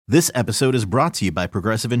This episode is brought to you by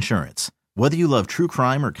Progressive Insurance. Whether you love true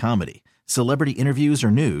crime or comedy, celebrity interviews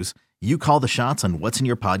or news, you call the shots on what's in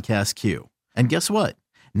your podcast queue. And guess what?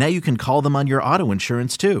 Now you can call them on your auto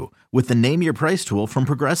insurance too with the Name Your Price tool from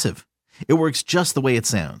Progressive. It works just the way it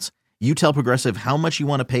sounds. You tell Progressive how much you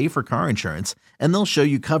want to pay for car insurance, and they'll show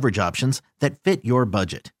you coverage options that fit your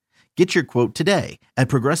budget. Get your quote today at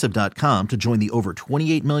Progressive.com to join the over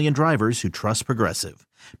 28 million drivers who trust Progressive.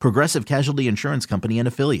 Progressive Casualty Insurance Company and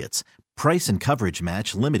Affiliates. Price and coverage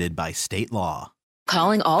match limited by state law.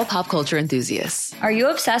 Calling all pop culture enthusiasts. Are you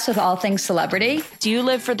obsessed with all things celebrity? Do you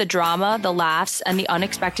live for the drama, the laughs, and the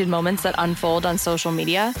unexpected moments that unfold on social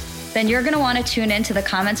media? Then you're going to want to tune in to the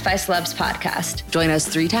Comments by Celebs podcast. Join us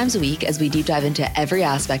 3 times a week as we deep dive into every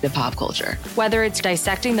aspect of pop culture. Whether it's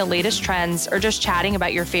dissecting the latest trends or just chatting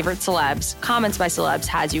about your favorite celebs, Comments by Celebs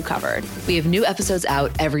has you covered. We have new episodes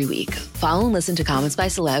out every week. Follow and listen to Comments by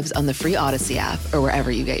Celebs on the free Odyssey app or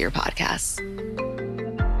wherever you get your podcasts.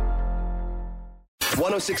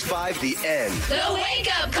 106.5 The End. The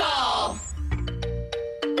Wake Up Call.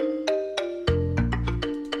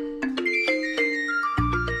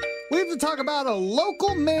 We have to talk about a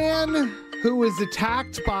local man who was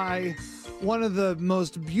attacked by one of the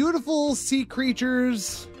most beautiful sea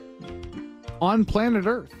creatures on planet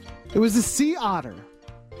Earth. It was a sea otter.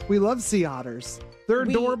 We love sea otters. They're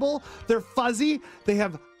adorable. They're fuzzy. They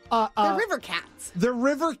have... they're river cats. They're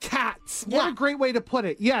river cats. Yeah. What a great way to put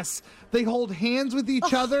it. Yes, they hold hands with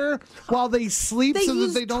each other while they sleep so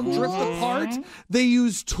that they don't drift apart. They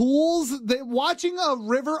use tools. Watching a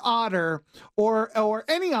river otter, or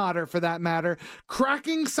any otter for that matter,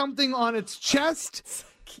 cracking something on its chest...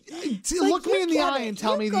 Look me in the eye and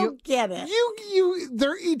tell me get it.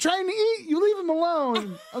 They're trying to eat. You leave them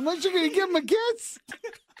alone unless you're going to give them a kiss.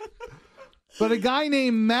 But a guy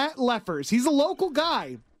named Matt Leffers, he's a local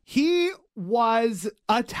guy. He was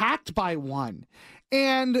attacked by one.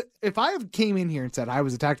 And if I came in here and said I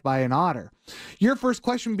was attacked by an otter, your first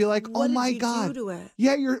question would be like, what "Oh my did God, you do to it?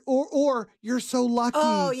 Yeah, you're so lucky."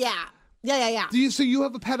 Oh yeah. Yeah. So you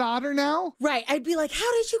have a pet otter now? Right. I'd be like,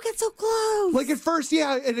 how did you get so close? Like at first,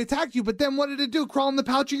 yeah, it attacked you, but then what did it do? Crawl in the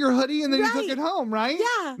pouch of your hoodie and then you took it home, right?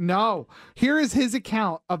 Yeah. No. Here is his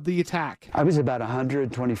account of the attack. I was about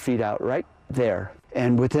 120 feet out right there.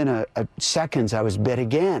 And within a seconds, I was bit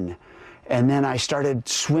again. And then I started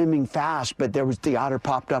swimming fast, but the otter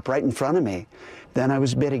popped up right in front of me. Then I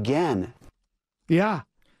was bit again. Yeah.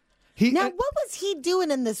 Now, what was he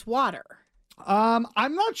doing in this water? I'm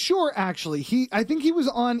not sure, actually. I think he was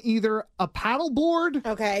on either a paddleboard,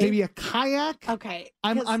 maybe a kayak. Okay.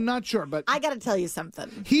 I'm not sure, but I got to tell you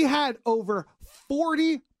something. He had over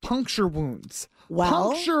 40 puncture wounds.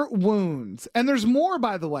 Puncture wounds. And there's more,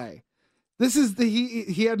 by the way. This is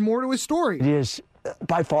he had more to his story. It is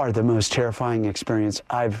by far the most terrifying experience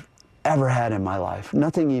I've ever had in my life.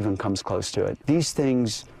 Nothing even comes close to it. These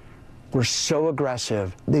things were so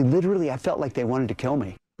aggressive. I felt like they wanted to kill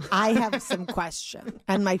me. I have some questions.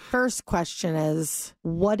 And my first question is,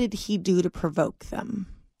 what did he do to provoke them?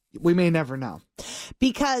 We may never know.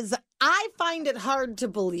 Because I find it hard to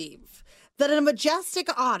believe that a majestic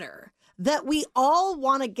otter that we all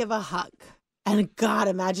want to give a hug. And God,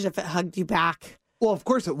 imagine if it hugged you back. Well, of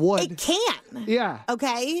course it would. It can. Yeah.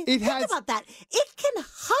 Okay? Think about that. It can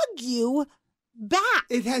hug you back.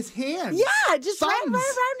 It has hands. Yeah, just right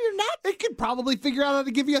around your neck. It could probably figure out how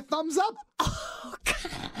to give you a thumbs up. Oh,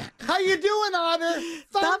 God. How you doing, Otter?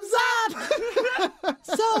 Thumbs up.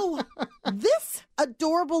 So this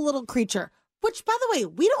adorable little creature, which, by the way,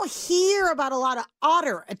 we don't hear about a lot of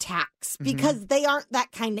otter attacks because they aren't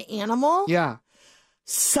that kind of animal. Yeah.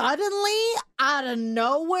 Suddenly, out of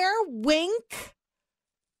nowhere, Wink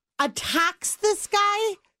attacks this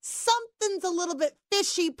guy. Something's a little bit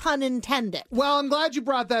fishy, pun intended. Well, I'm glad you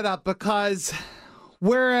brought that up because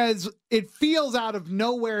whereas it feels out of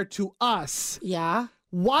nowhere to us,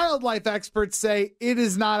 wildlife experts say it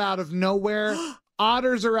is not out of nowhere.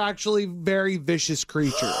 Otters are actually very vicious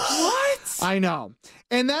creatures. What? I know.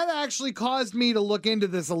 And that actually caused me to look into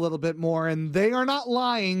this a little bit more, and they are not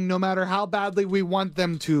lying no matter how badly we want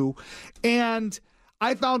them to. And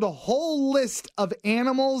I found a whole list of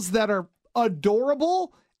animals that are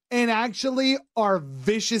adorable and actually are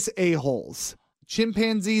vicious a-holes.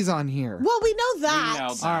 Chimpanzees on here. Well, we know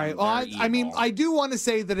that. All right. Well, I mean, I do want to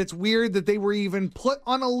say that it's weird that they were even put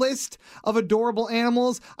on a list of adorable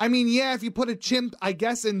animals. I mean, yeah, if you put a chimp, I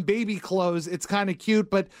guess, in baby clothes, it's kind of cute,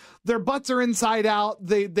 but their butts are inside out.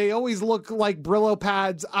 They always look like Brillo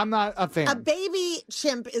pads. I'm not a fan. A baby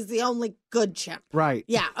chimp is the only good chimp. Right.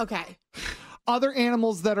 Yeah, okay. Other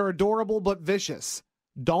animals that are adorable but vicious.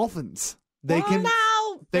 Dolphins. They can.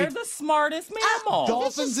 Now, They're the smartest mammal.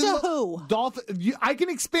 Dolphins This is in to who? I can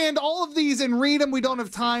expand all of these and read them. We don't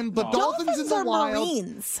have time, but dolphins in the are wild.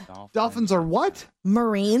 Marines. Dolphins are what?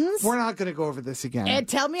 Marines? We're not going to go over this again. And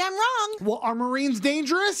tell me I'm wrong. Well, are Marines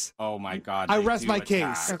dangerous? Oh my God. I they rest do my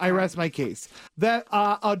attack. case. I rest my case. That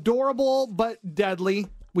adorable but deadly.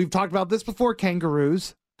 We've talked about this before.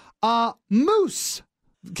 Kangaroos. Moose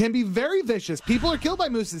can be very vicious. People are killed by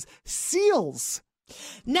mooses. Seals.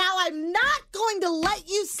 Now, I'm not going to let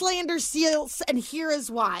you slander seals, and here is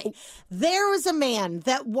why. There was a man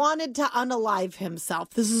that wanted to unalive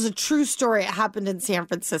himself. This is a true story. It happened in San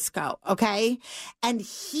Francisco, okay? And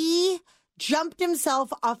he jumped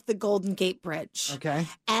himself off the Golden Gate Bridge. Okay.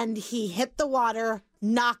 And he hit the water,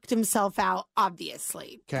 knocked himself out,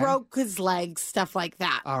 obviously. Okay. Broke his legs, stuff like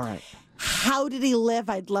that. All right. How did he live?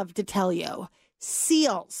 I'd love to tell you.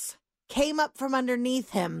 Seals came up from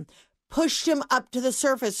underneath him, pushed him up to the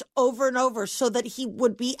surface over and over so that he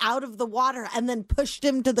would be out of the water, and then pushed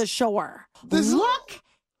him to the shore. Look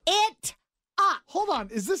it up. Hold on.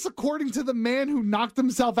 Is this according to the man who knocked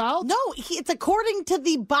himself out? No, it's according to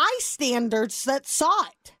the bystanders that saw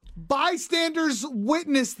it. Bystanders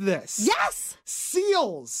witnessed this. Yes.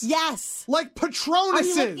 Seals. Yes. Like Patronuses. Are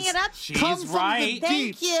you looking it up? Come She's from right. the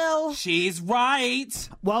deep. Thank you. She's right.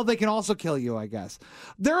 Well, they can also kill you, I guess.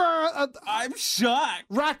 There are... I'm shocked.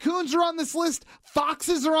 Raccoons are on this list.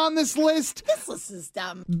 Foxes are on this list. This list is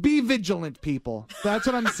dumb. Be vigilant, people. That's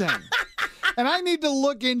what I'm saying. And I need to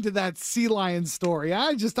look into that sea lion story.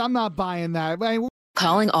 I'm not buying that.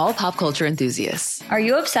 Calling all pop culture enthusiasts. Are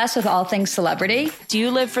you obsessed with all things celebrity? Do you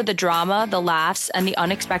live for the drama, the laughs, and the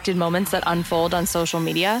unexpected moments that unfold on social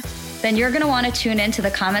media? Then you're going to want to tune in to the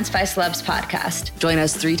Comments by Celebs podcast. Join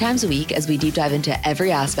us 3 times a week as we deep dive into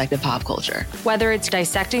every aspect of pop culture. Whether it's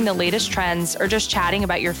dissecting the latest trends or just chatting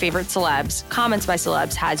about your favorite celebs, Comments by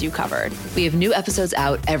Celebs has you covered. We have new episodes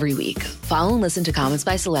out every week. Follow and listen to Comments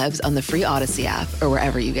by Celebs on the free Odyssey app or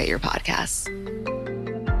wherever you get your podcasts.